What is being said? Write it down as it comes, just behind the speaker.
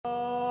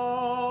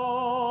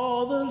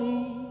the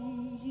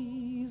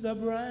leaves are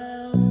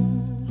brown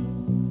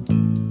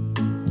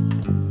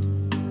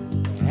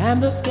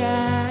and the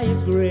sky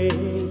is gray.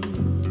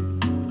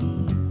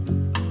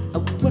 I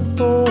went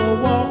for a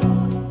walk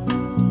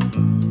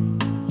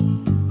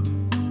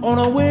on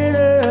a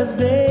winter's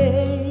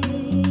day.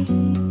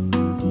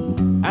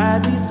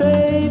 I'd be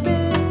safe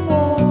and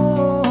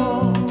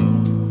warm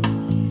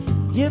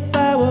if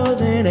I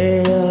was in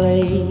LA.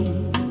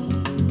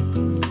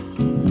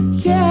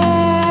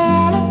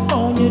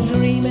 California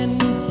dreaming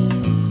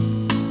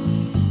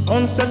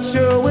on such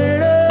a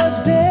winter's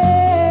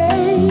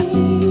day.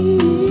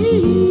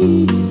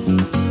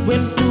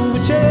 Went to a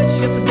church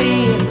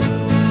yesterday.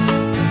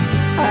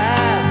 I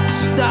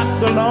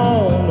stopped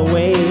along the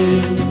way.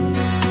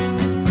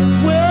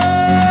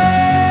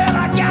 Well,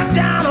 I got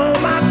down on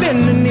my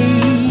bending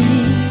knee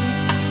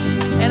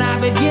and I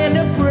began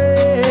to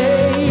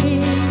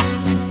pray.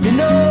 You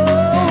know,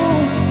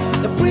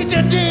 the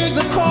preacher digs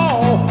a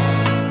call,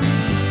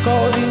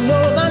 'cause he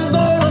knows I'm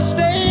gonna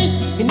stay.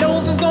 He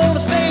knows I'm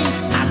gonna stay.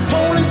 I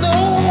told him so.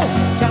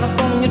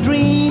 California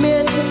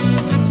dreaming.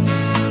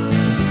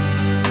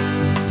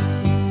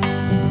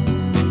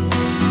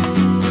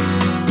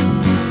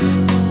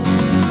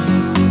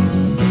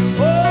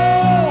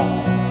 Oh,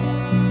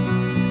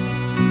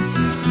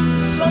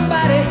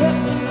 somebody help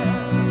me now.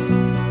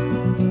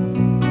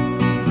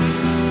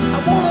 I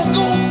wanna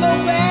go so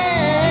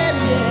bad,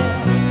 yeah.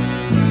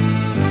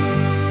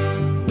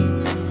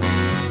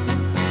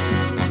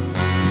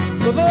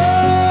 'Cause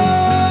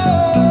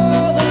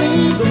all the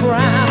leaves are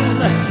brown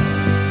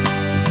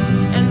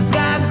and the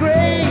sky's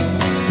gray,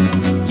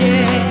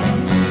 yeah.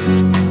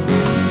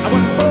 I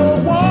went for a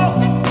walk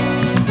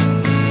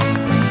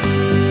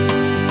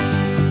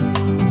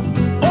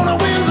on a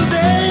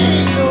Wednesday.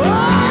 Oh,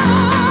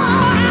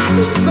 I'd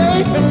be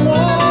safe and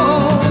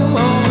warm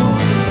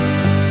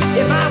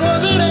if I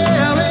was in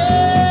LA.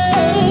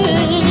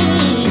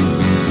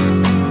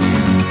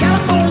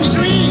 California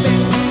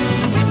dreaming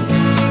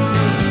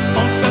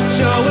on such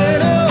a winter.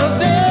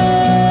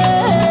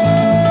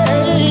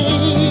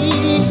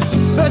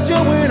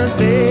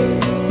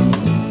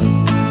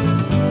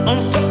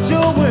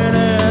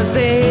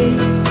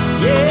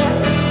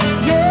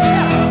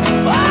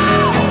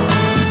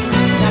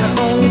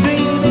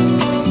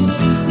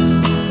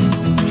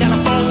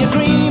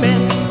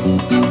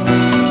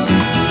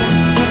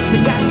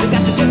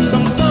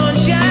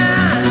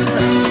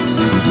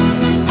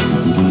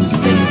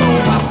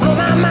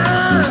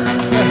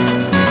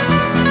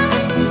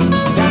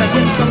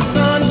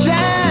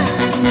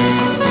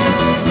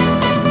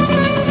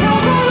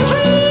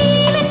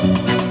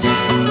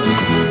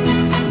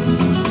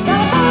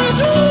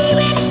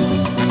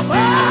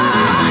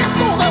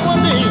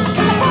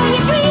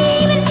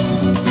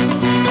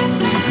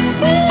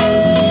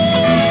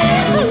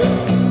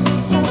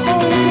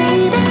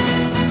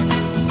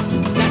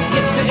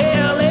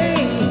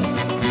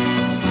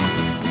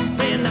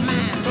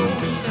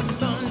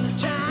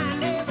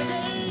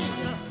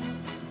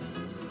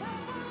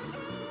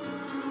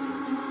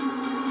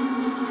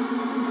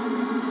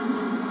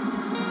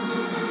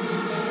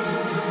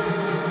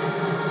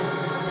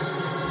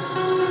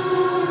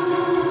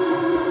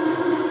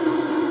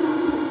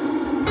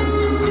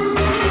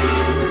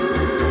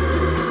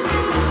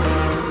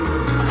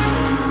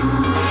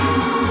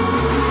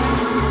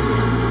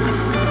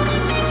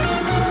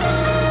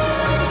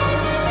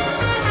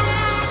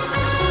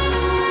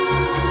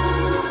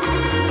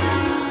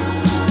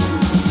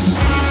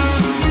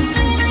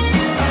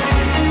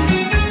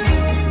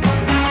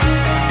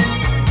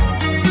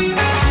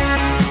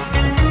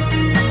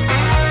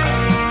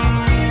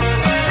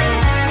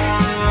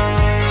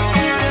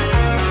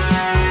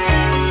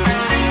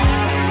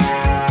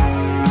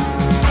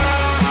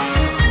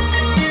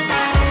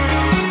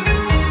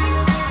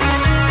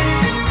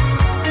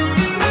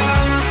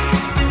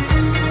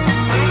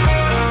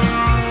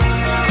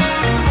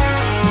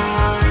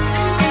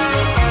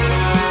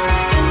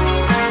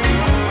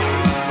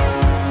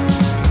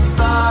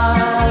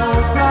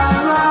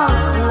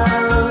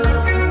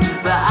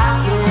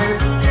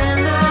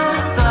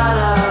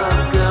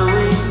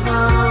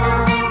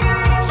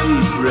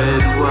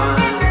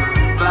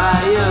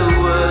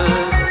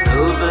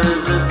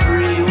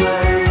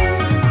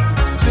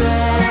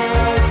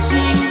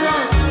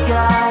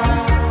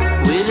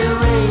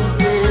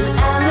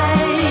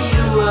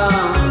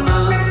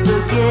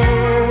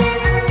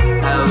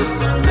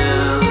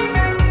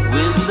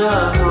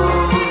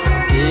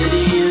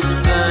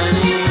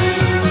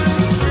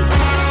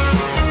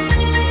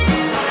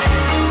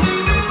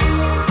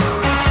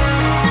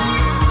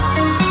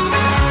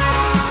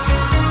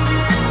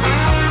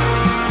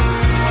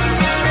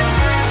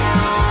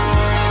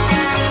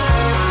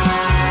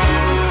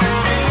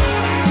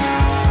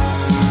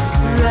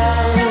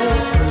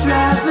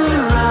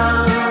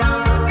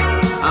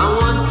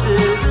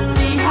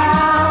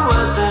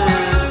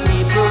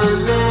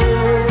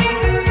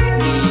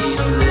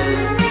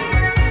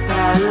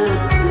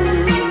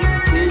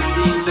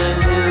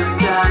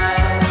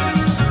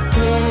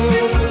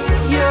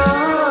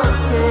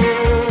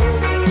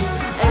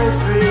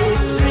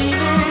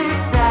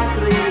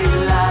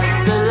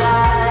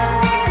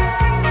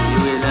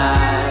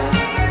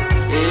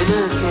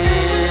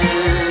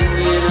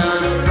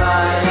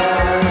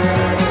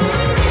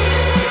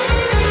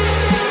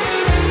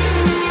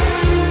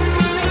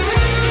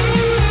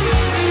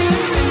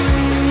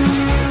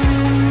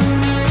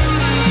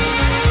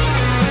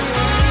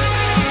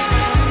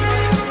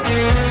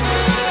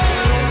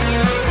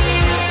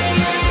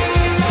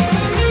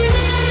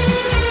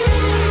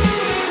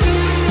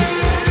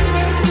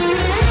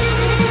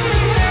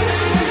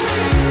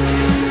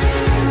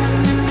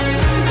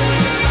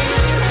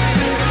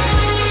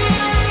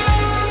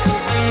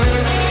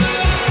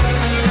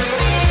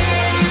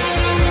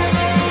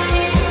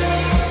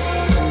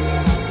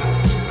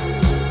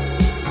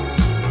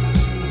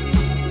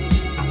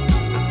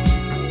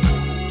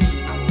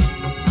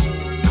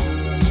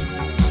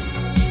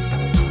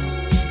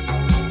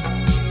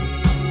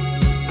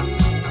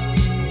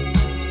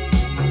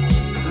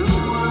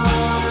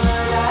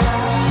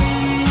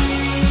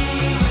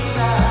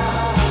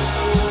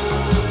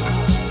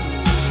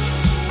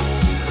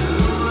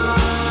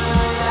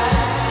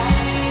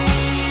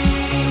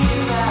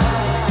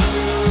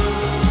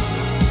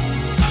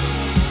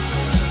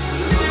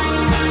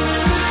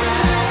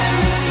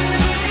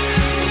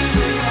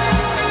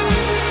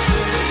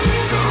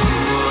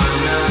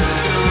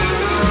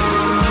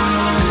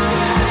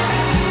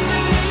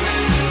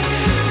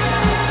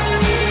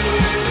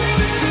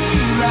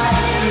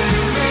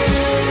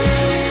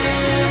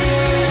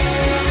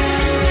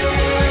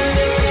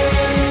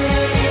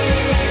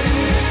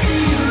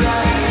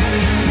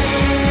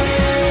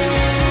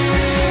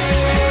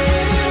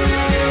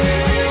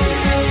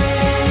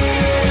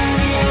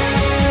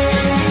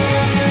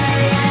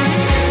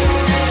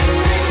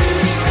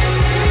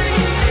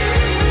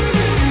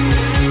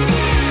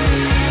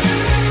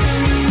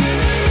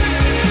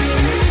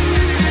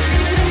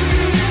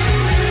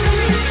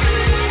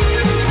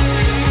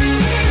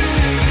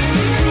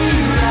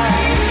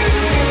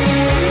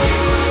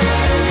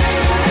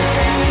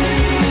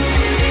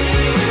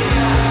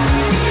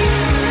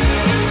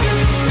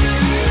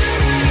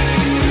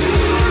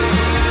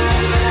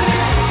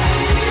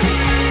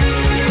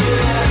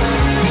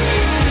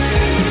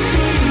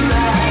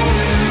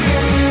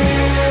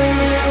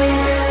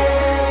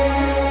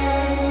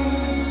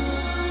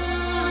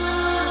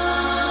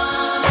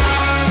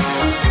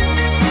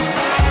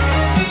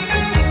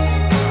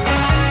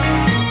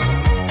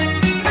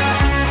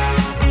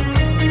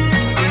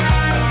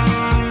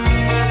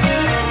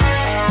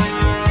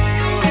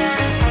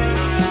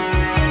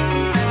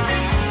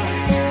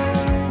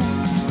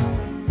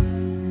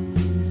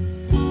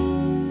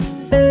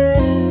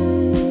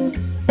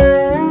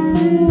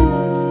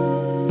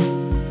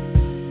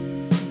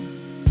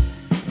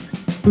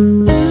 It's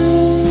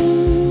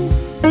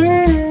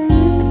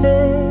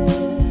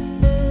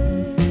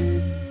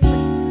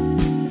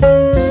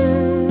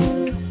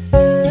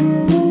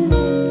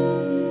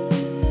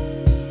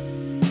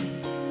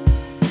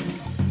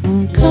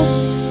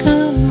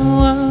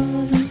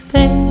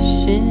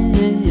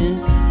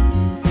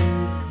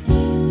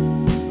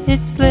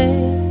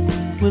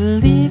late, we're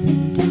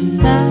leaving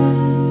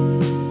tonight.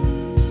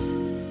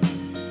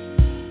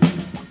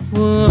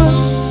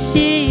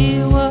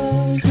 Rusty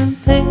was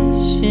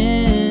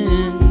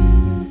impatient.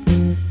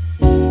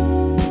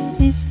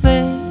 It's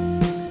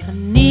late, I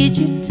need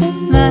you tonight.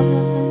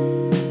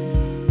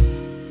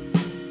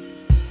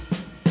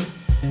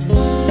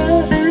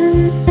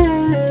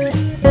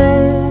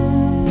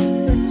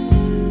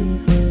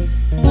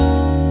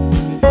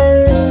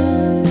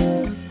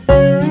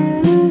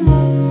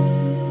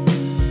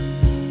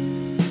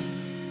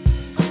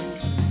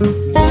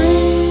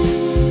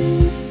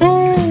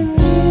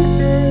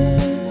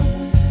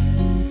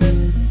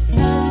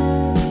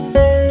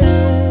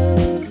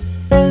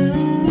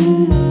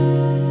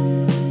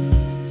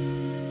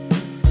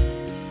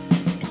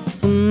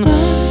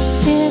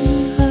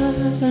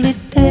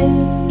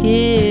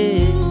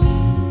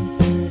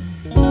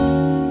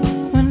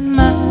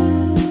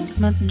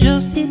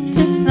 Juicy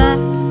tonight.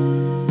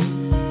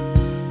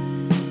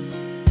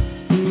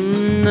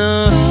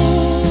 No,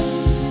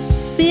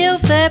 feel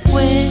that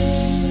way.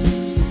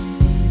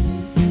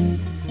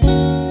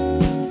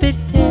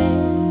 Pity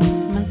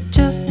my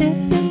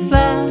Josephine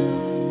fly.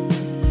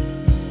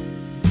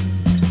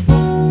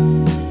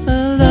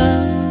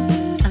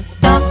 Love, I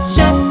don't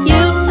show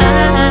you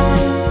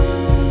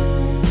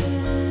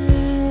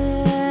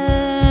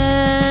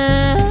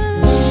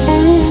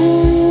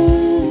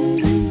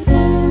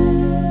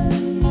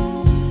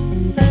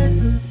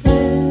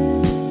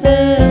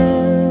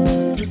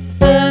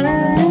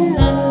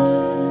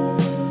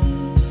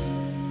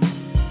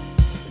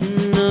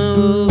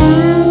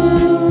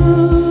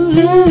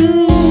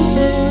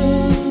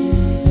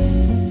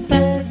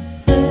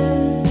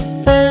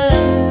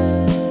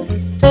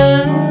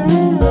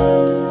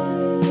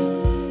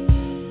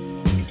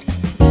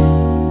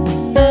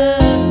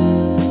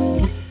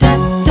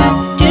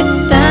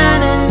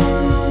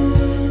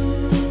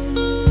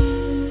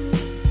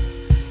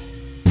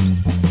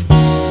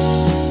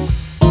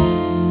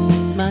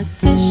my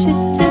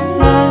dishes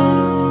tonight.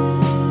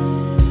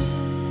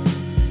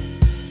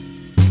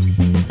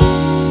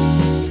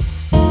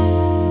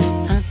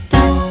 I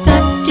don't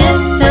touch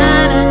it,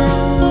 darling.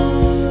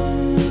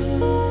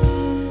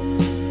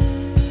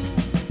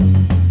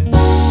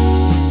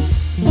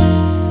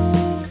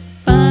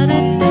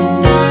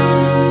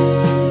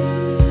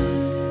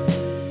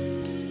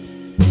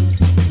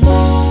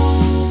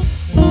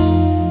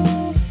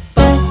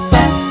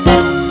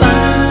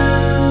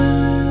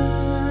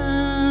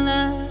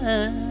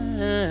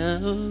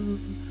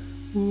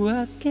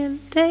 I can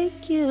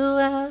take you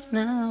out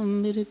now,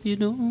 but if you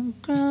don't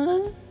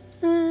cry,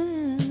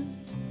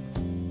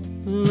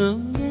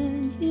 alone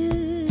and you.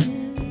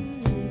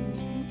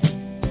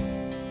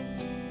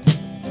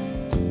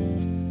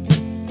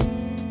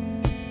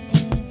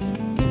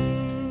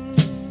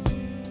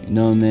 You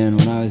know, man,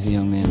 when I was a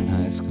young man in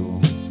high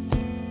school,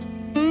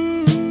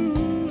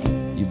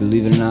 you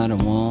believe it or not, I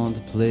wanted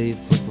to play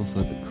football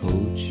for the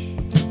coach.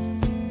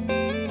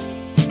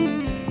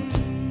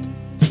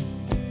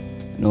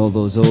 And all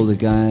those older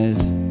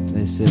guys,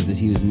 they said that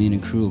he was mean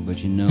and cruel,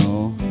 but you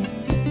know, I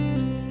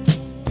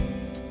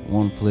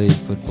want to play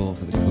football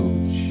for the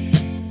coach.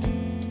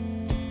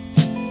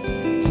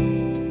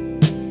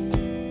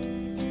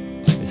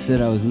 They said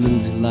I was a little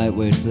too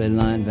lightweight to play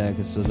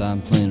linebacker, so that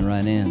I'm playing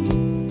right end.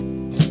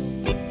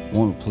 I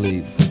want to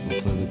play football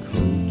for the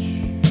coach.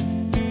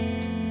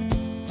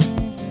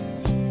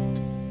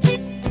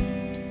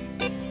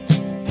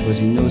 Cause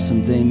you know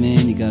someday,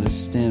 man, you gotta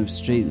stand up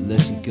straight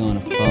unless you're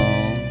gonna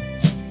fall.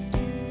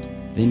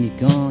 Then you're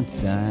going to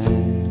die.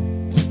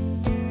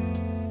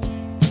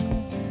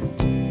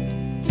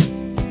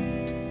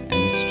 And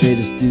the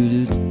straightest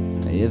dude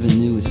I ever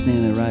knew was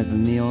standing right by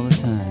me all the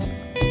time.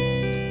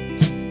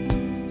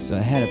 So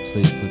I had to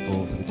play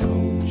football for the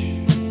coach.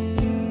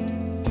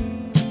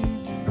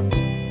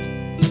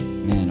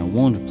 Man, I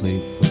wanted to play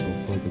football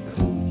for the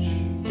coach.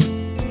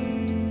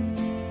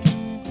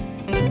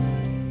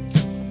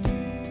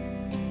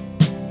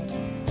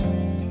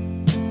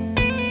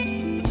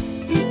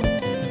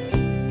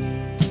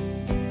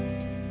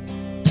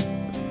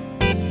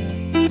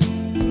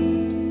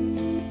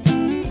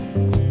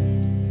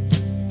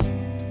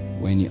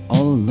 When you're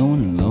all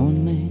alone and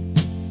lonely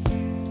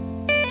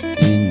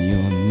in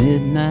your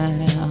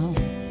midnight hour,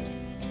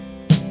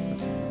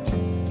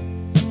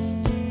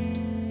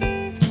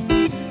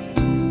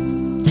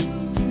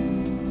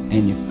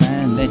 and you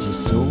find that your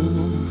soul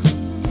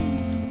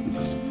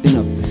has been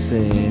up for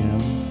sale,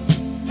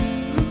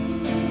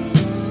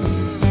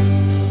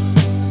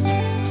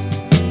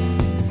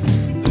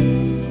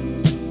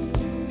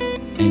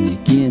 and you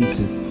begin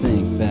to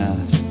think about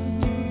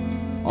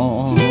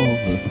all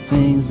the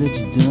things that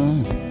you've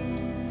done.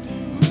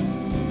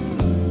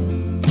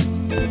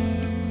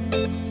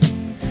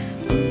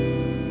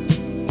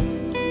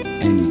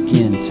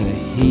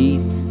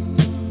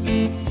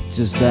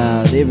 just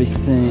about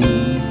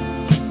everything.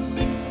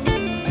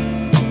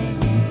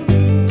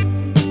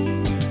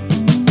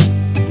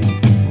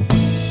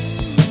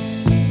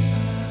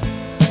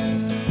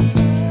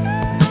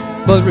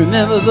 But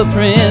remember the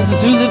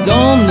princess who lived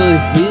on the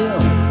hill,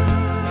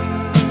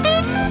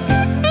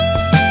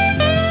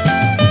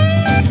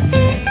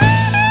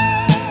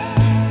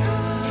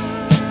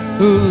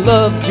 who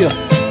loved you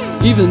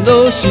even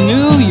though she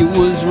knew you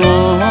was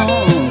wrong.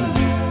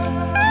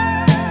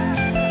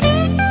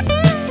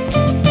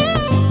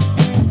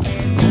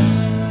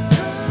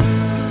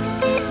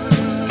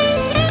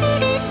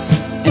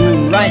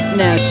 And right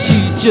now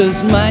she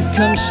just might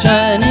come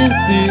shining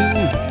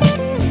through.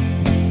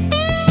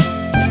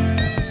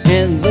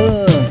 And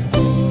the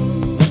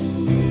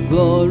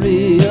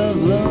glory of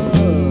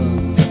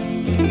love,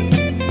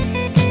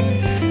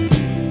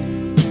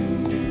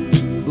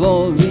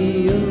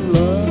 glory of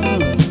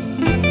love,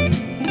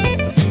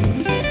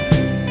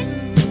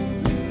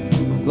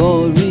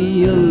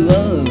 glory of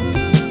love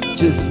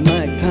just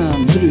might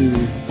come through.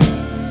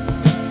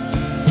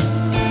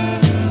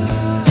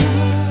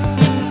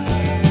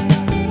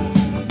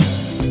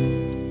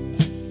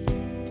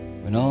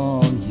 When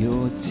all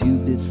your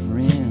two-bit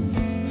friends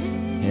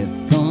have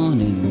gone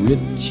and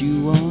ripped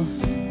you off,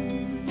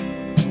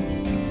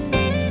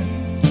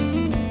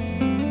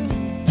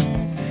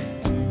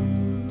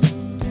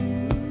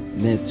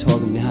 they're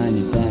talking behind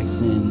your back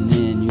saying,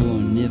 man,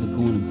 you're never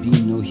gonna be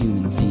no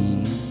human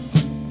being.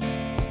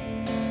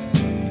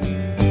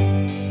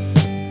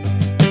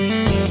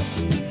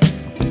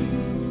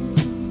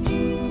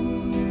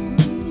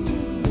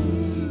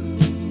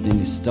 Then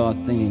you start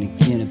thinking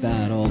again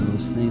about all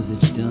those things that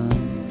you've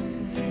done,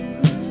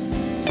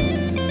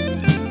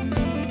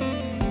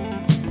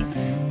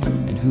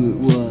 who it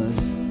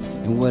was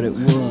and what it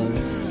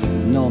was,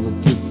 and all the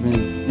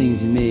different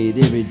things you made,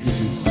 every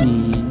different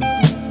scene.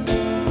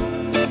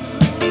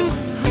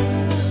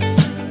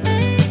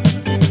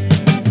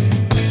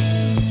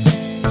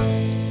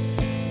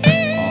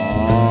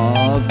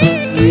 Oh, but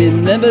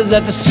remember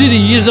that the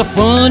city is a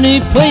funny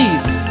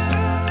place.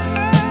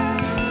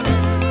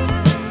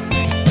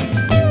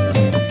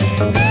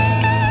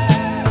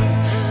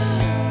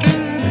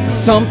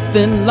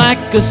 Something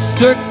like a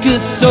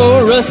circus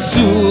or a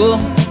zoo.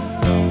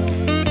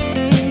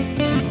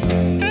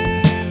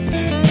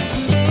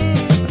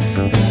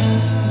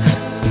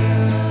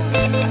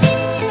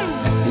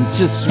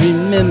 Just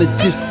remember,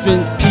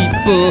 different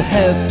people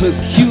have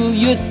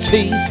peculiar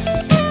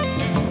tastes,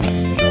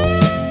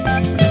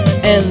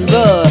 and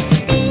the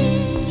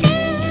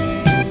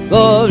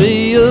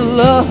glory of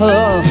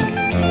love,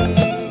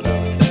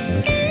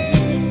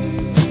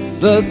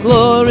 the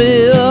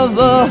glory of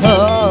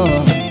love,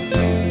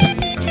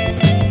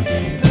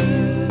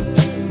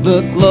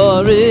 the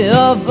glory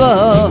of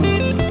love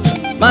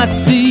might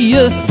see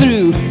you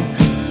through.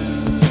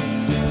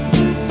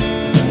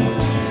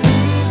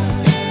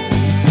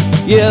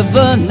 Yeah,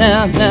 but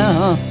now,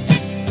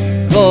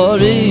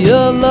 glory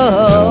of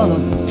love,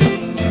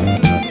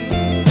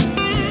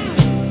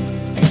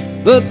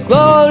 the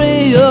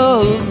glory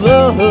of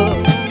love,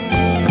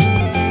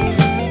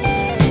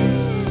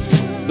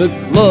 the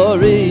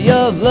glory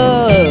of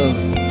love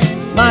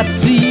might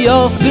see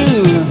you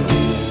through.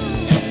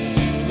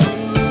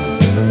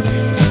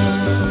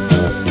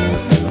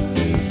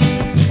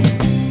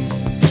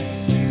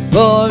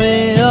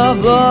 Glory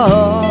of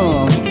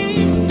love,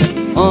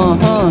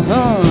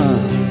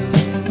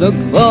 the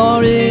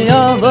glory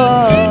of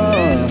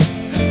love,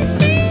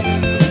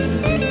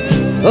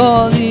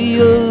 glory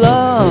of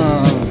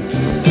love,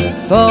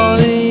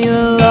 glory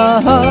of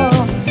love,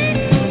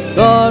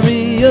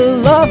 glory of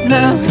love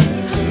now,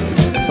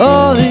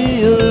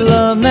 glory of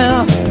love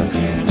now,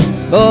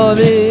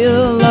 glory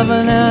of love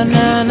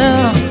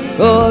now,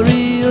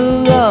 glory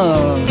of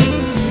love,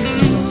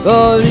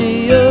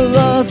 glory of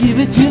love, give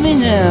it to me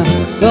now,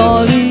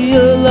 glory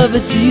of love, I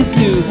see you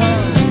through.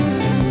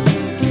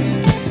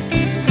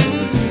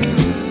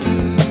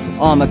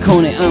 Oh, my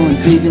Coney Island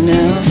baby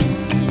now.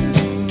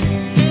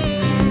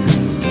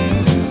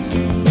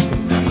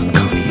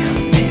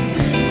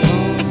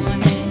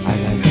 I'd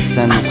like to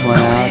send this one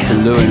out to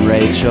Lou and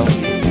Rachel,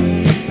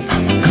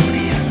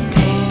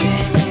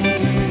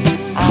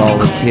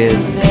 Lola Kid,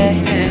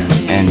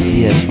 and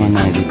PS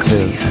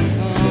 192.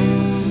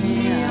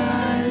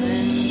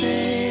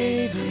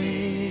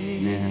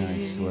 Man, I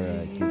swear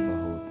I'd give the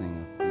whole thing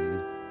up for you.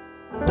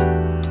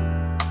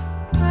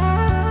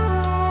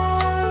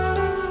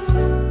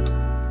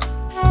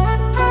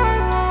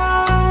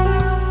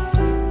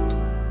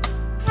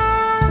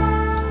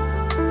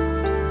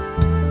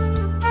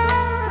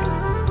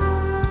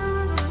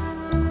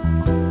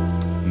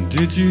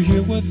 Did you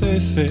hear what they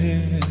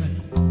said?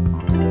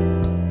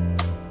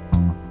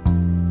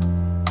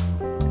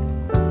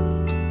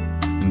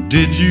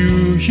 Did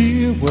you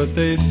hear what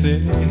they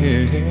said?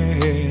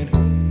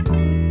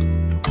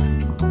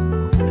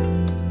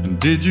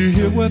 Did you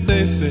hear what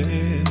they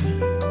said?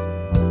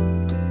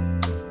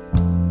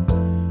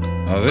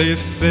 They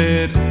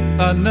said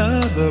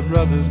another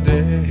brother's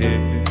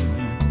dead.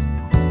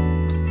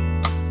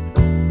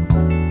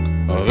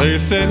 They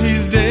said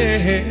he's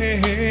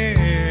dead,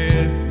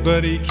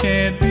 but he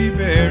can't be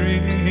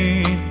buried.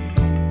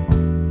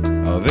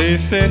 They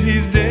said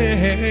he's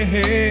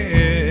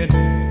dead,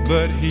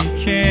 but he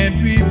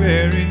can't be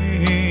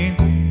buried.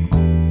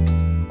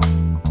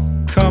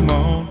 Come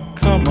on,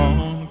 come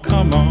on,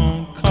 come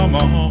on, come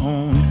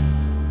on.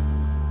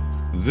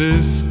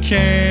 This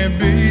can't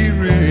be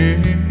real.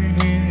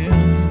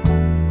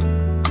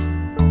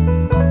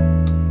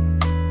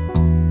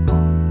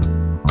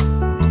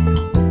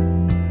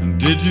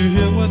 Did you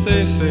hear what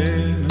they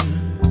said?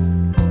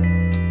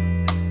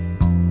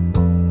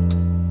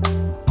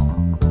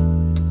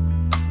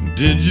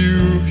 Did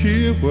you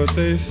hear what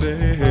they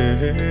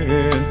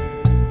said?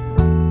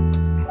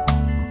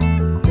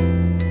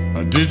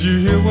 Did you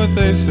hear what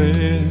they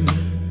said?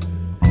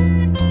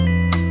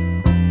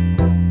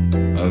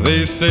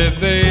 They said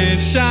they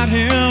shot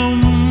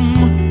him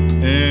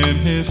in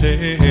his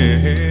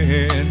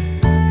head,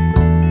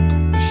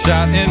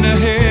 shot in the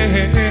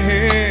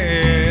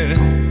head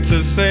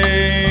to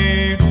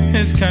save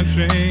his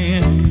country,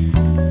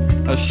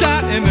 a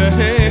shot in the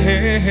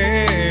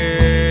head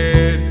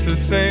to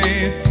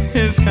save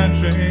his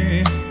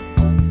country.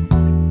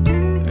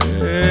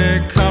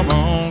 Hey, come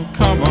on,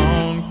 come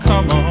on,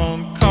 come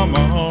on, come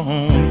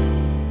on.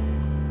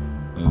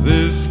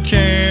 This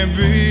can't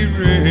be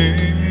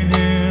real.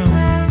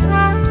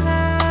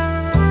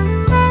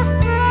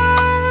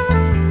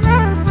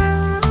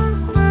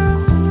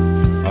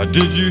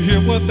 Did you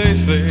hear what they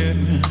said?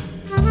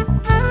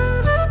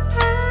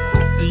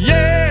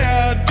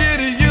 Yeah, did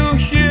you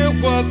hear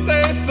what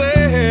they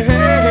said?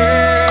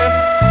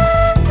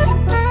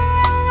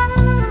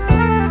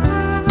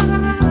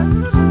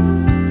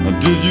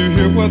 Did you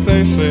hear what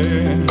they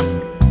said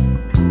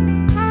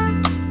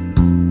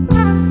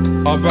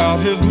about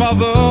his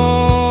mother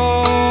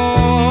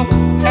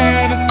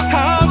and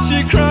how she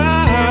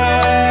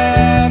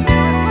cried?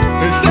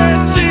 They said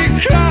she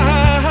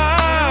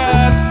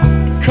cried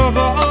 'cause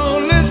her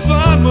only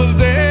son was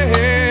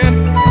dead.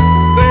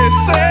 They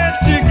said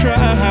she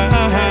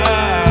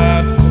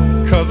cried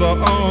 'cause her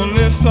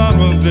only son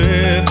was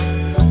dead.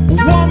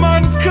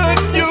 Woman, could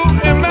you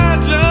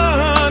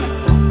imagine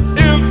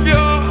if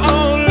your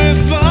only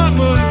son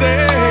was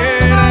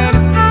dead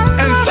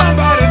and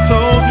somebody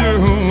told you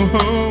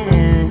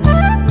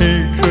he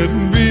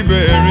couldn't be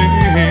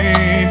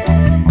buried?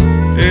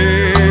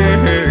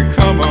 Hey,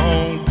 come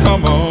on,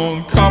 come on,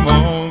 come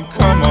on,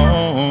 come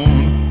on.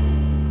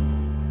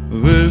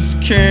 This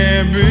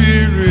can't be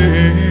real.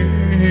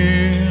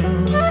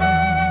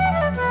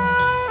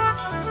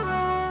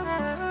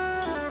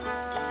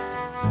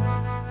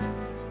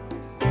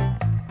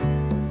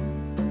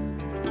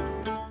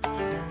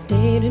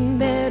 Stayed in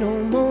bed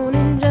all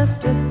morning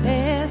just to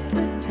pass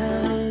the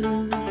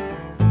time.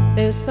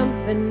 There's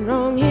something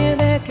wrong here,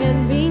 there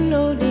can be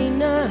no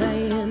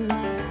denying.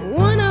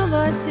 One of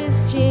us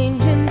is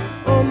changing,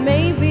 or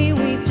maybe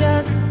we've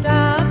just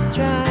stopped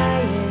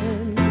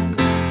trying.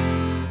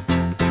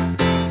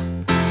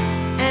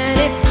 And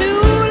it's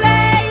too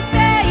late,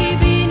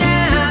 baby,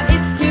 now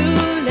it's too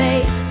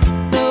late.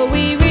 Though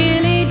we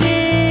really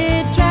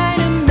did try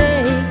to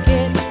make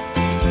it.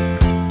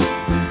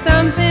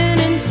 Something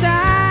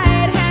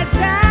inside has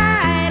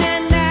died,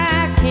 and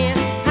I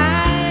can't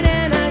hide,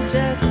 and I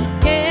just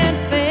can't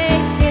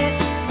fake it.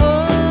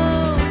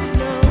 Oh,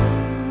 no,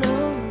 no,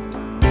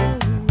 no, no,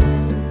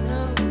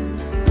 no,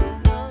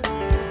 no.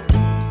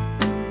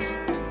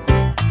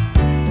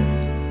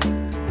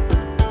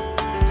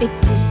 It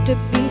used to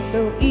be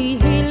so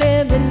easy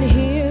living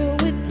here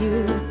with you.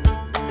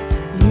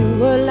 You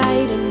were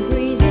light and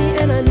breezy,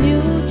 and I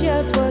knew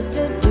just what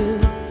to do.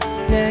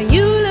 Now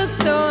you look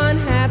so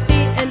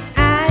unhappy, and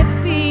I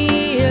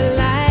feel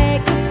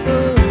like a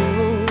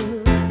fool.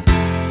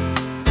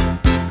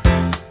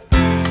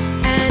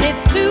 And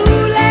it's too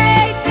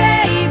late,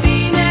 baby,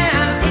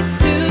 now it's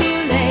too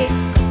late.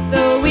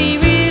 Though we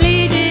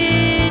really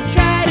did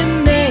try to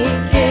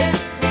make it.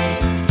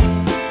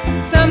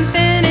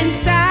 Something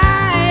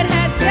inside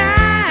has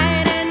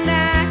died, and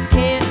I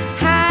can't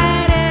hide.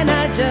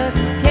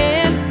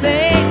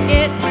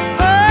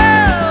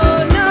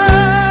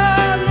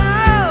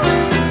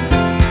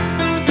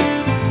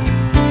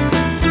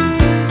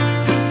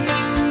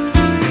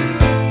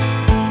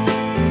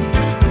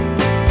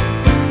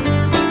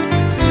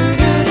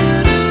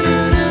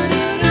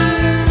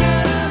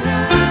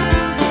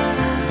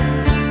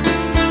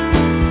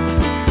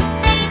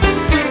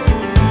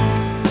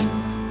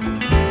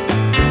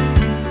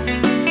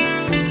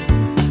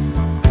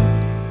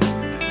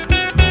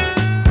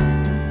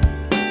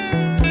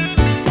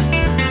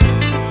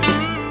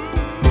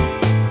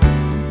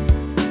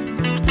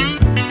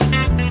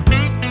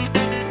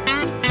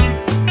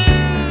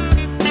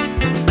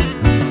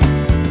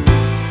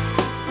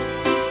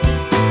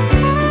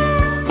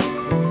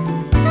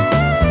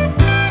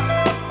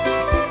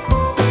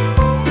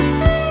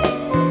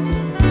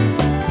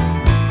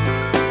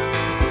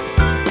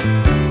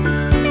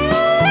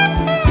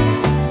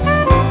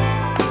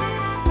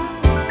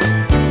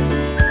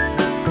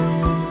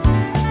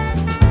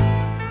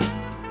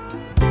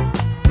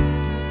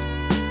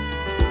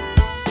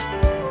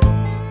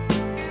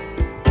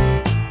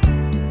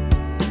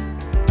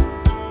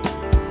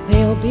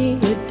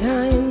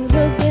 times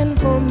again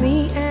for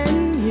me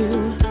and you.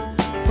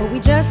 But we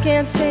just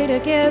can't stay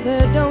together,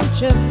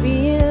 don't you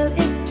feel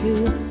it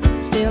too?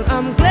 Still,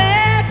 I'm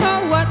glad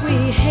for what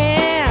we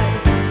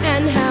had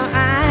and how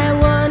I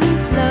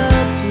once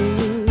loved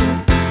you.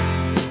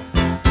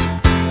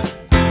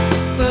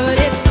 But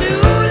it's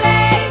too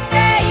late,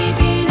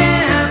 baby,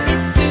 now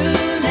it's too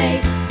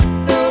late.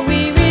 Though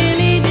we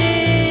really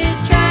did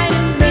try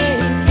to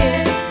make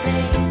it.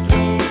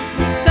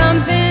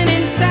 Something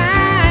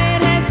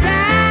inside has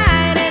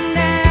died and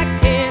I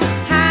can't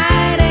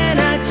hide and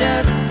I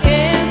just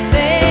can't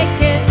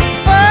fake it.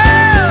 Oh,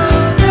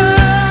 no,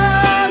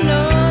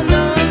 no,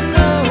 no,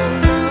 no,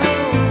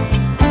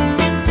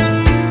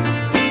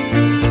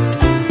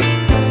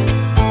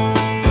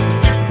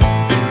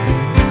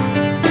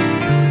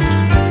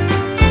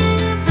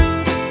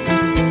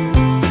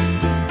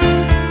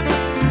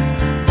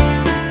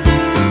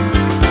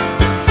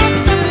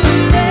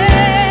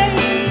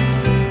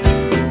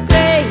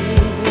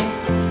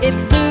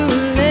 it's too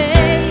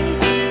late,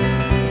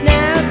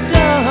 now,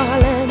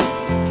 darling,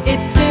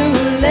 it's too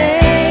late.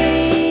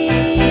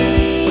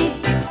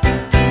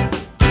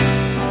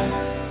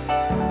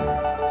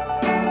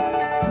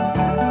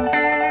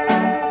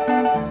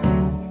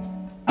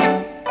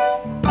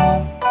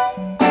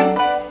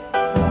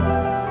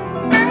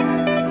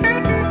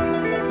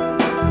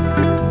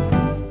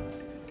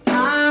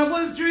 I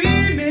was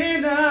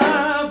dreaming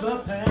of the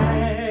past,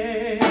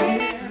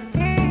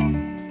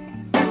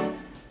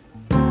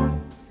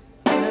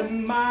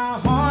 and my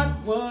heart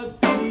was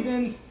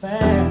beating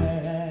fast.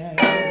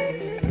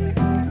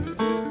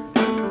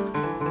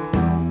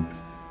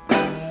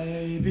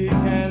 I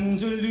began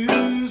to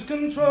lose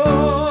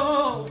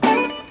control.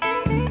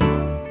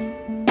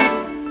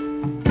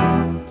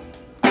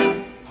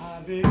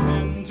 I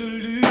began to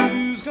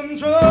lose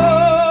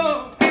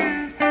control.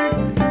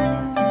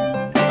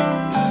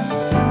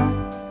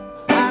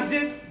 I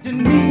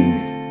didn't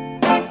mean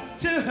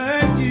to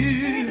hurt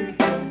you,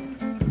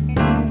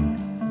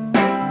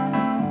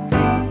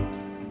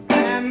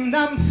 and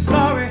I'm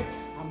sorry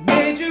I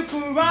made you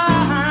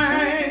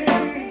cry.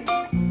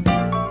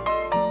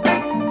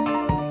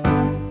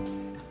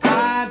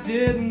 I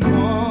didn't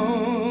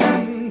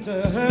want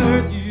to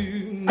hurt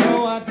you,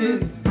 no I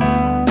didn't.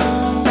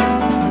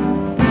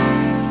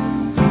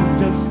 I'm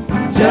just a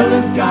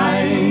jealous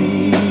guy.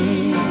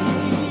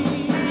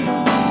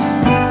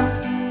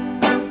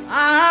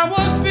 I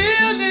was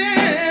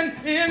feeling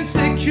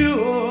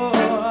insecure.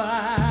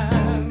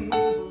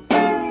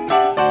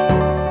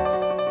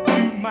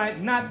 You might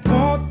not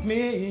want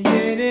me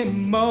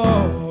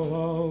anymore.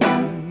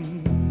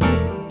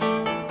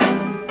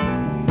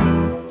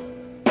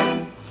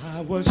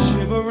 I was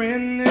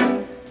shivering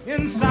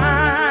inside.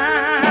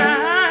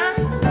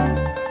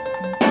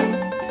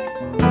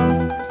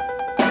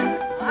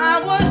 I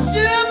was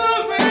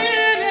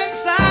shivering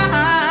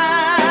inside.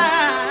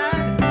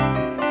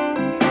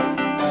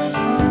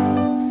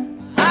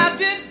 I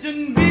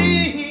didn't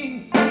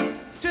mean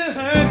to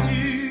hurt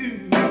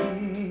you,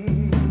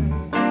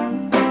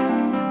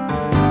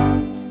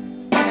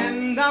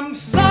 and I'm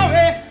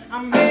sorry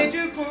I made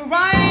you cry.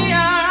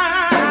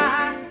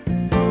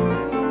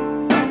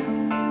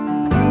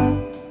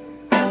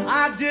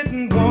 I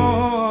didn't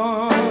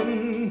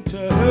want to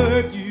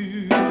hurt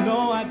you,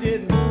 no I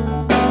didn't.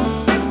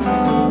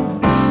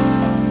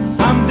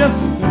 I'm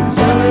just a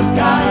jealous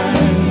guy.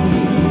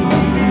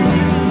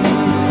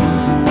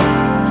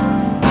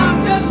 I'm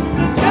just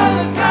a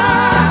jealous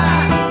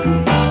guy.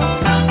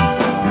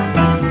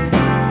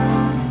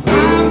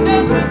 I'm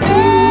just a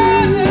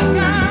jealous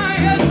guy,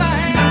 yes I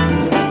am.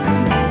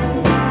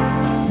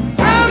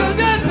 I'm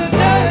just a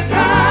jealous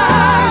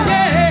guy,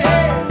 yeah.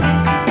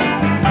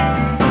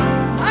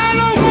 I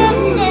don't want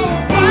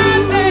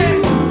nobody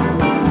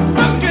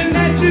looking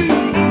at you,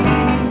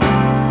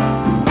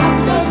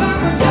 'cause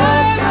I'm a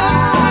jealous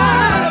guy,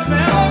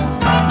 fella.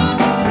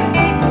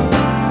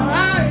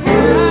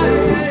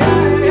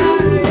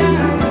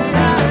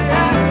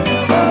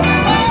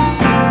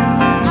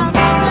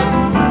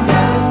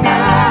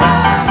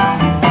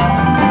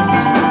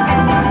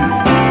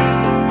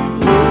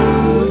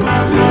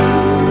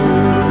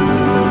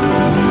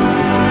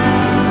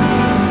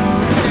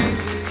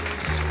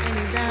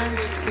 And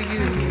dance for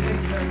you.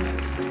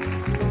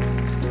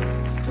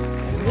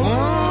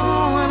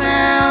 Worn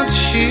out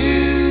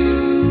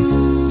shoes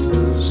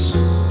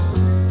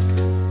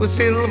with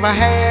silver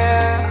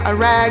hair, a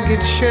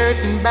ragged shirt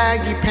and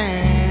baggy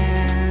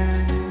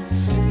pants.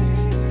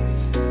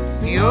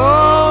 The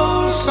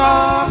old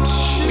soft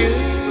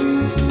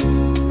shoe.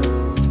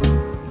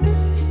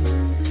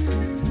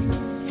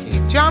 He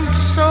jumped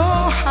so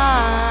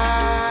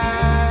high,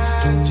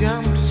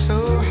 jumped so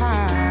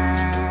high.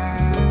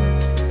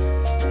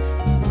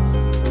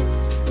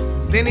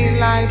 Then he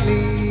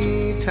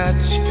lightly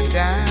touched it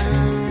down.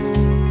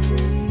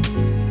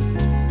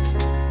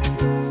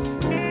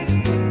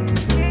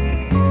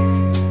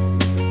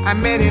 I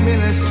met him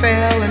in a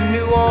cell in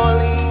New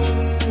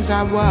Orleans.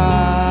 I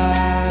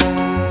was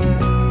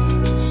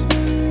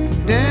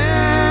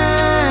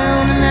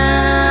down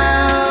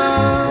now.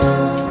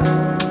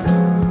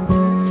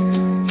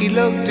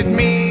 looked at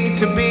me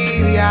to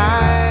be the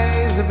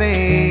eyes of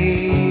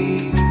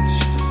age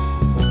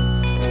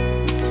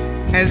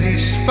as he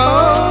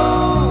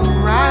spoke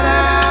right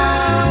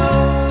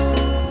out.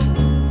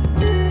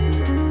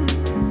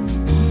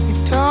 He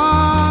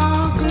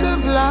talked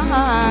of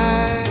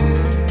life,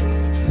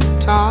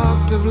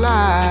 talked of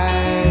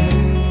life.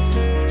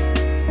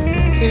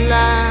 He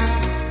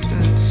laughed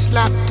and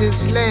slapped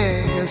his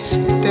leg a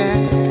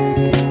step.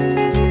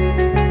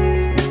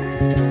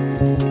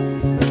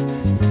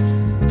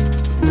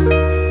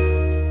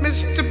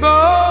 Mr.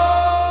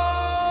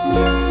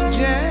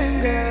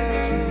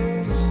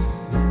 Bojangles,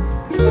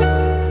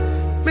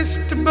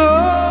 Mr.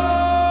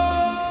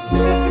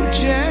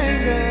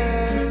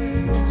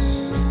 Bojangles,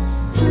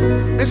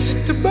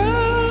 Mr. Bojangles,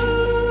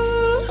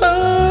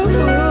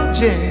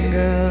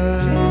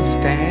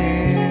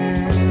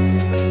 stand.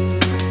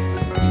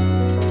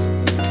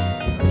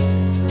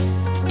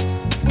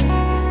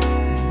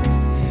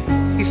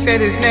 He said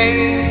his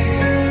name,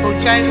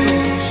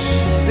 Bojangles,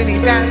 then he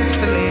danced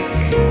a lick.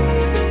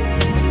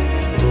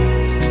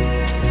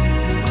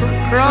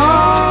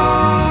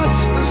 Across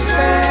the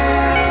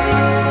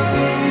sand,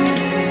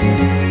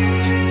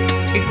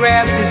 he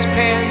grabbed his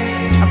pants,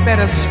 a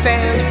better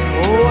stance.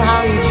 Oh,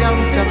 how he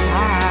jumped up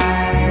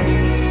high.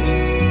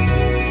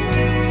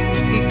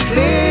 He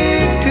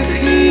clicked his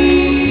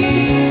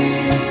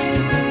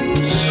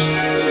heels.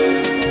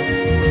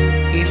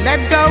 He let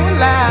go a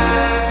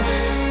laugh,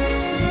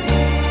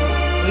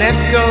 let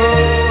go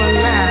a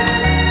laugh.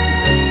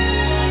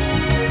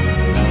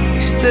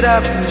 Stood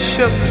up and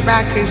shook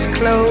back his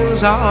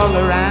clothes all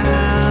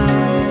around.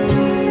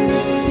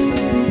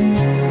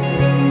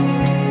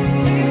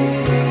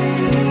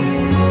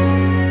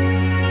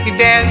 He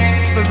danced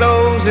for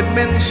those at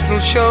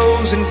minstrel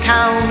shows and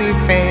county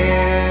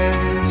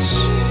fairs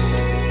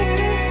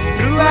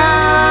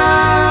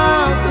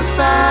throughout the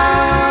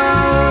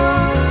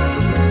South.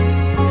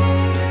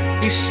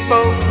 He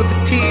spoke with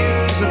the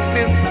tears of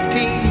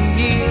 15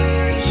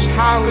 years,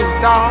 how his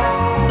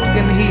dog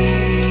and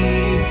he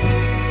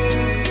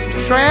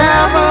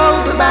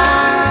traveled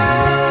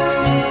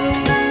about.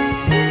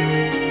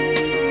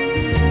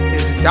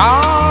 His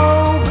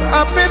dog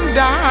up and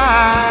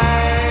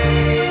died.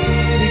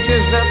 He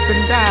just up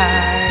and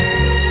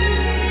died.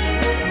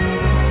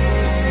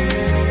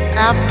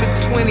 After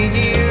 20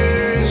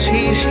 years,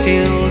 he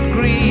still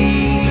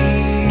grieved.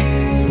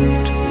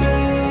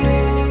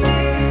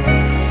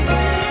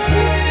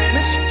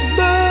 Mr.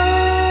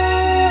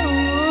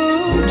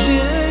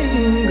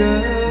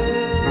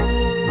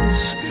 Bojangles,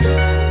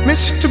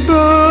 Mr.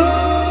 Bojangles,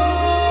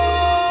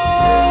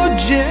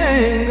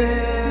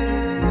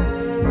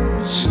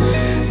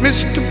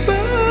 Mr.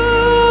 Bojangles,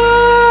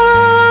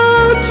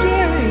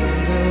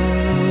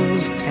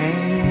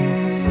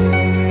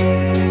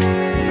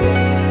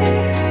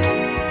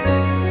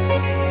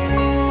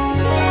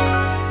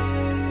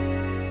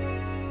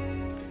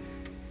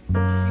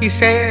 he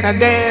said, I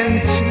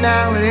dance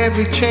now at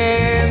every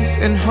chance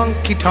in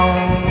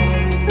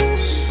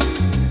honky-tonks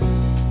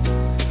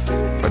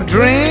for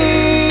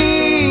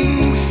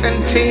drinks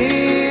and tips,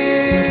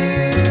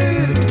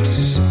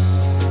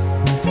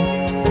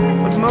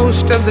 but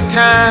most of the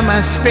time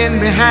I spend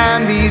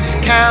behind these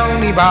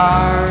county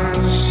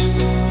bars.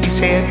 He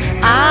said,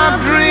 I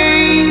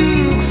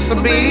drink a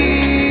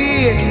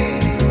beer.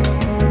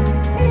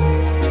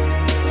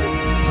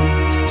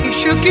 He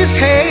shook his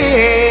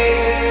head,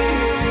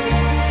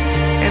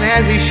 and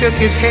as he shook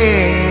his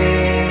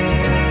head,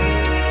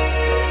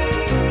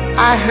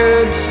 I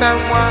heard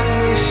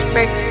someone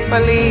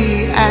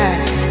respectfully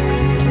ask,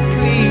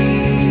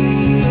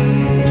 please,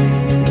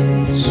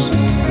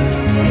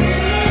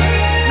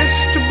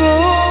 Mr.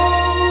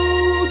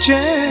 Bojangles,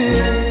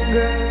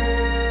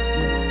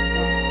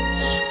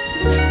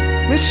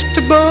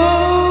 Mr.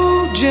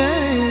 Bojangles,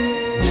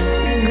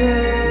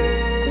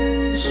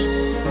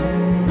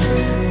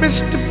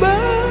 Mr. Bojangles.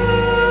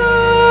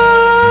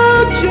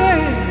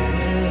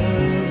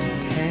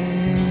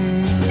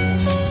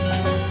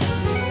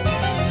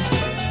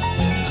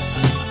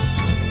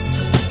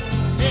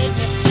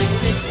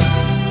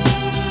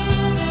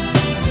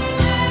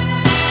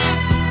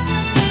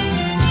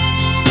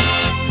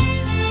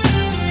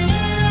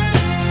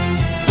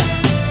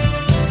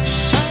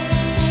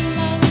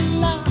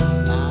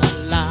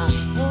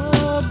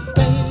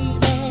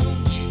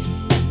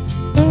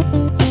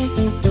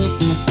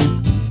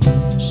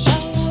 Sha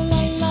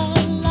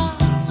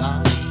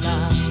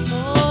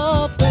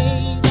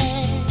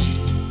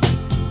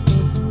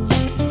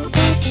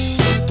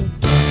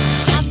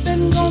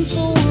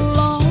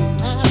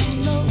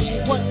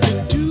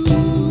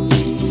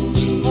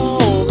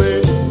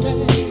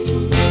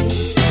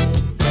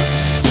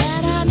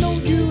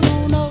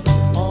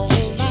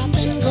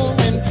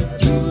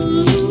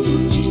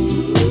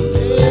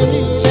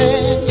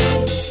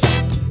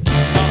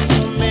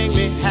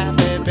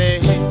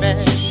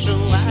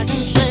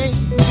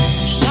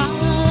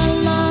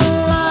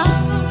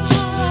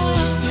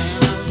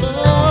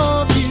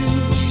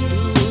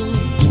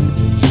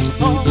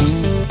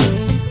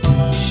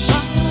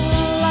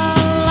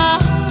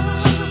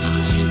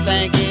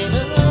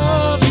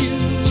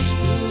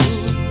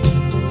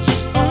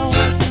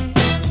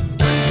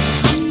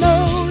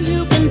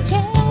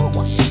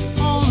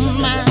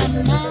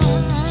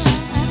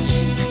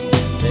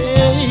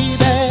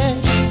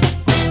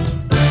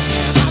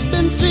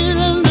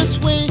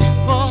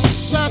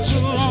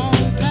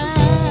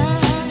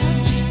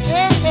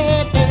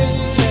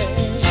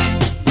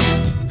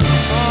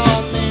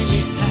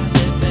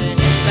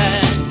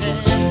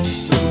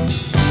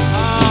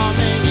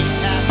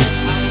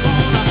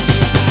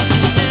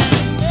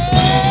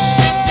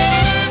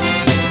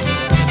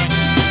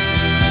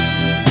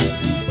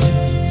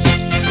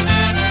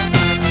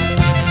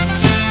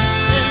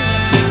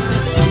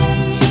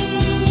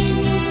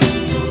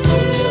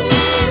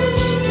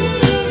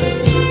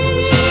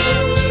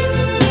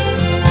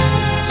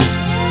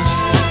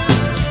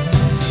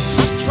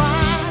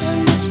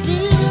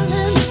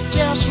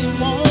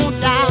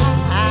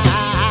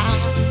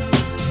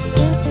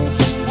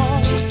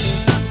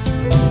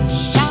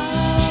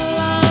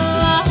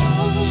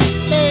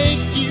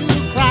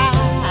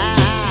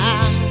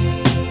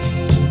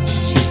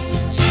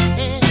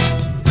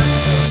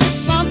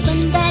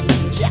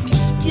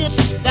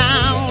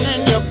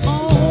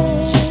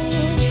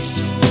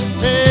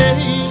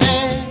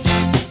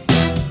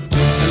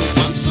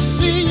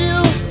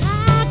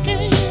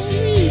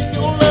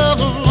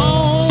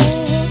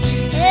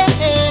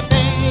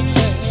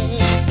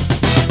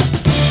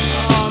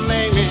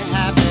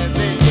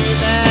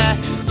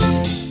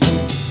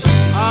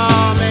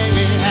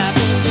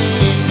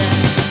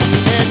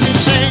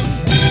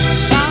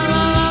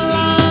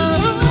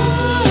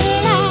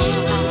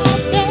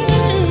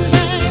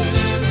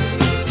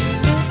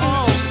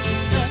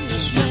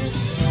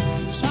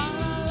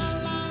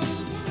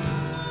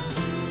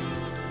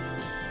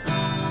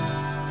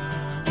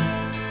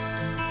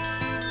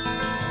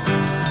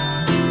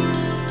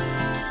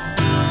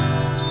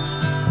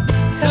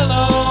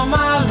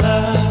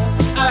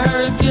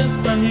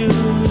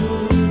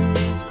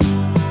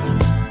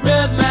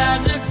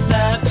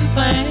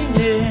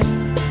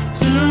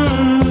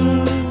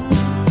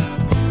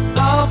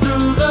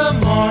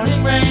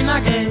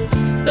gaze,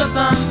 the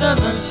sun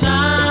doesn't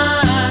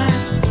shine.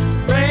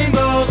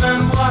 Rainbows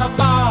and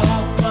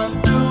waterfalls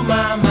run through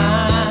my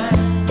mind.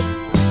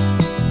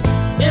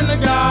 In the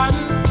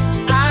garden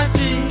I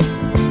see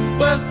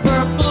west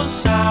purple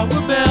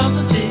shower bells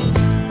and tea,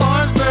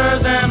 orange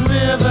birds and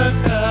river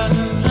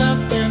cousins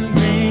dressed in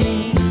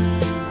green.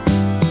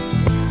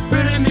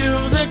 Pretty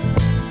music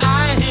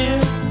I hear,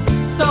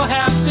 so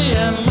happy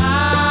and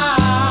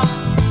loud.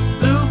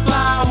 Blue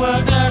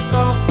flower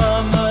echo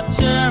from a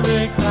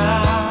cherry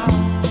cloud.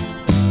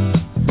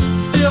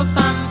 Feel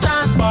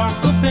sunshine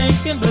sparkle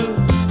pink and blue.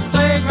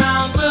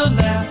 Playground will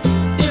laugh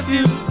if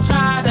you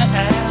try to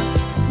ask,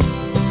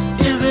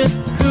 is it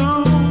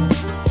cool?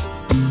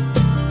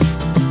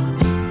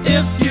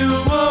 If you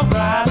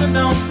arrive and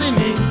don't see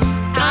me,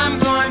 I'm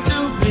going to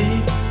be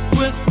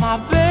with my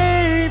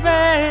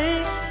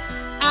baby.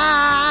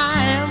 I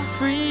am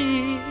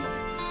free,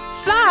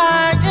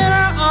 flying in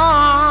her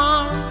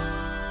arms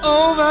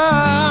over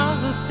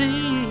the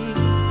sea.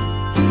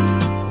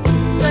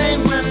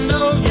 Stained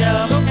window,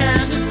 yellow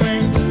candy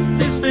screen,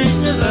 six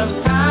pictures of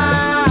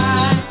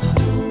pie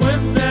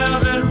with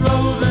velvet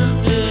roses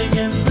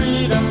digging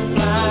freedom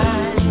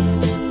fly.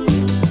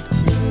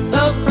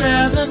 A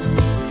present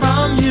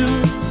from you,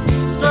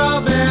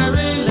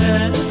 strawberry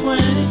letter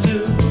 22.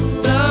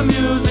 The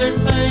music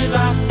plays,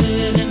 I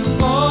sit in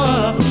for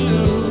a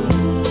few.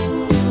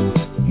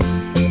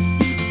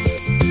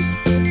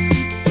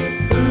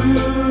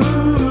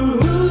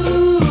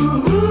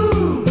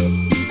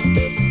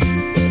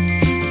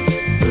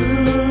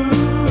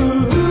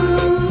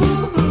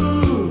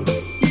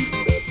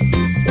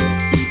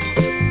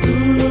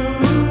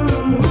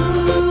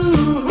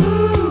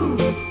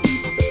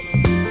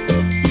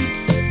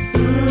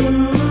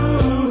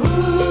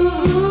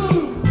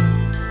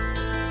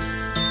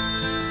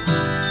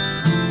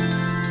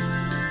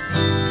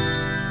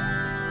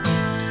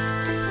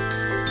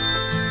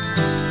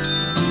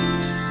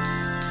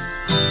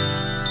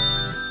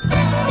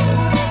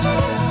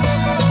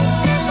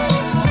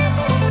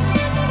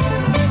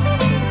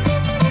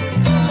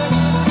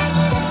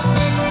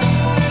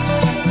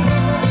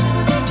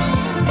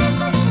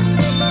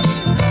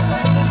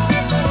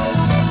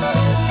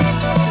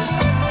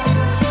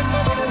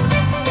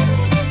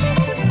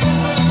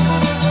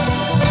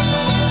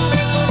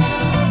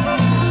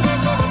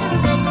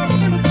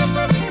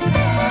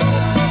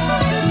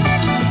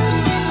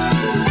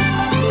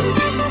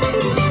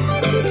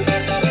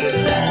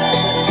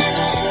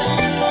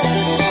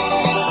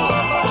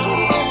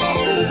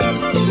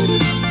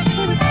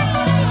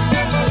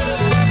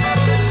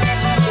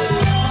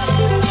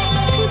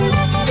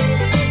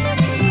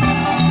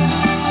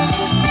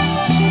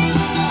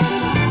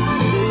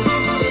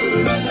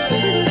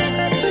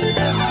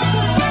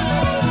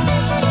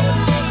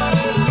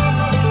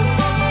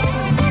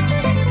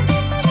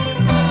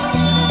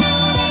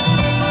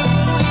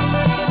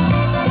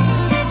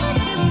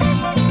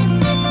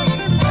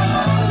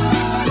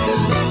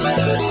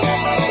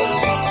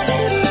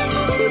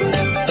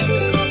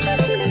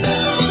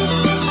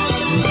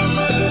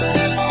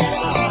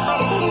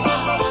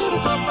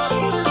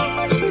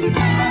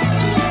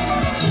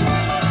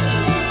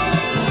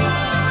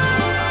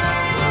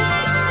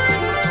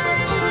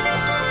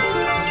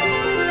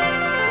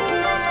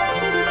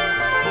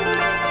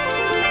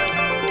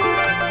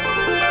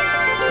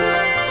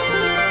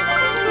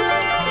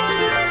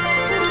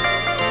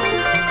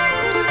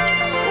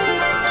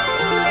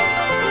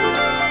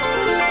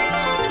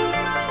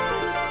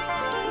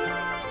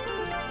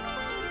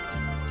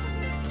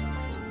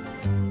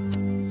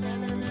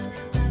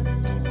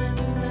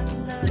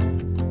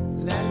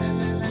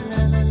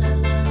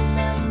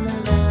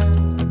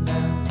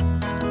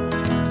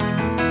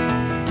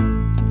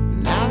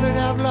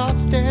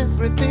 Lost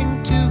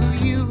everything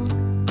to you.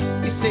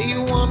 You say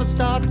you wanna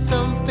start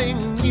something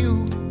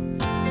new,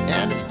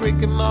 and it's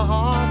breaking my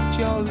heart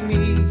you're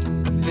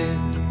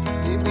leaving.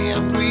 Maybe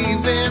I'm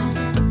grieving,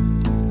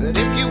 but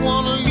if you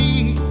wanna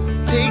leave,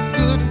 take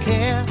good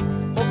care.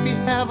 Hope you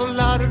have a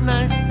lot of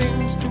nice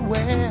things to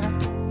wear,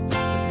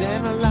 but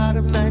then a lot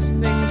of nice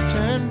things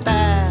turn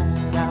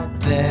bad out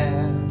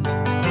there.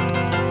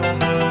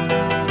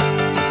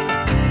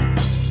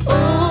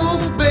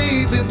 Oh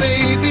baby,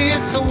 baby,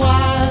 it's a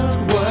wild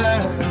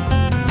world.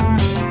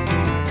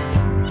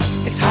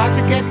 It's hard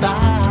to get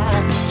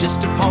by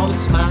just upon a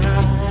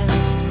smile.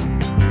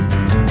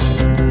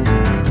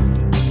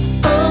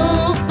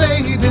 Oh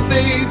baby,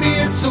 baby,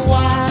 it's a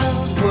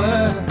wild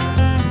world.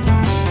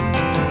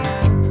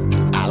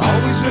 I'll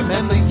always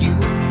remember you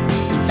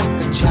like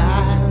a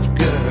child,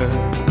 girl.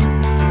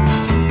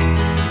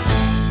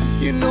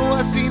 You know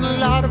I've seen a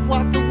lot of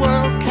what the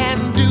world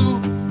can do,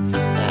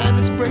 and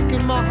it's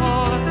breaking my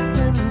heart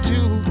in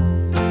two,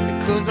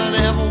 because I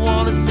never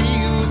wanna see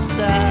you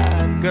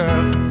sad,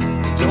 girl.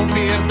 Don't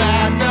be a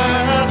bad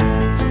girl,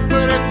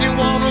 but if you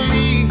wanna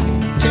leave,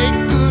 take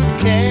good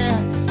care.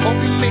 Hope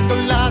you make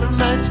a lot of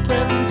nice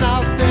friends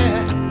out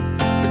there,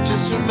 but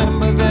just remember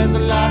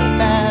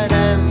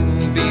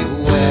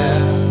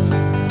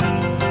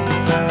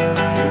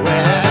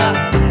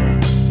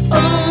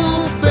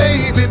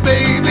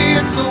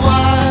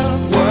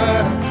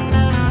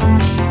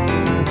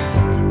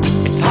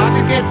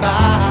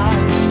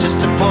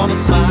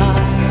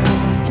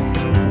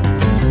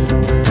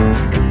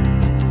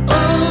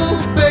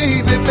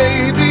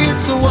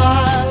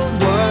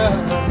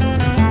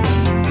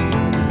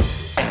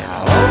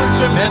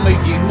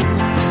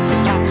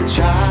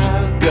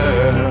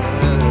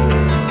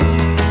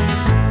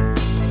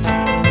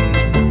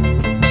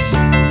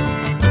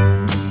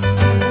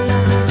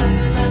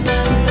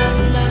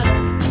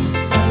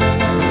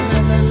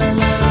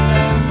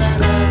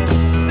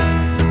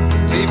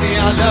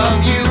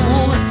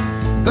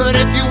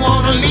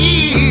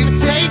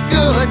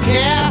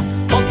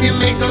You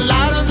make a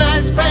lot of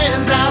nice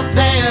friends out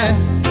there,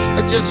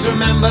 but just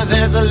remember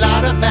there's a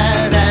lot of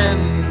bad and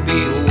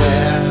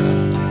beware.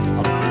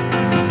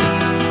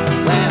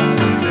 Well,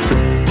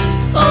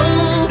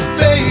 oh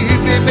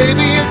baby,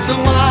 baby, it's a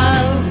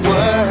wild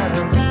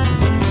world.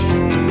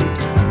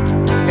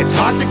 It's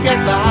hard to get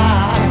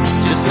by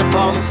just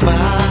upon a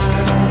smile.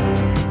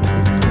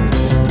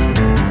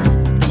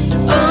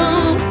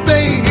 Oh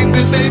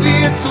baby, baby,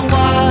 it's a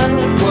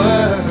wild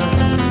world.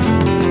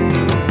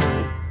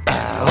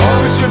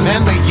 Always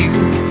remember you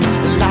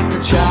like a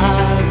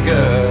child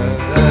girl.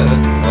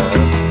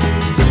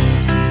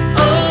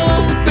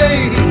 Oh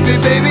baby,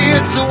 baby,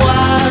 it's a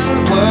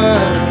wild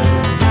world,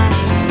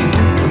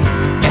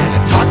 and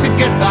it's hard to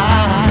get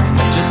by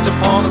just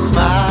upon a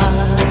smile.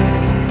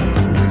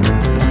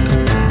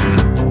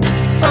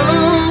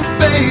 Oh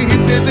baby,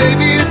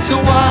 baby, it's a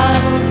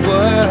wild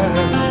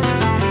world,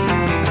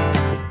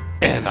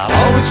 and I'll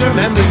always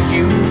remember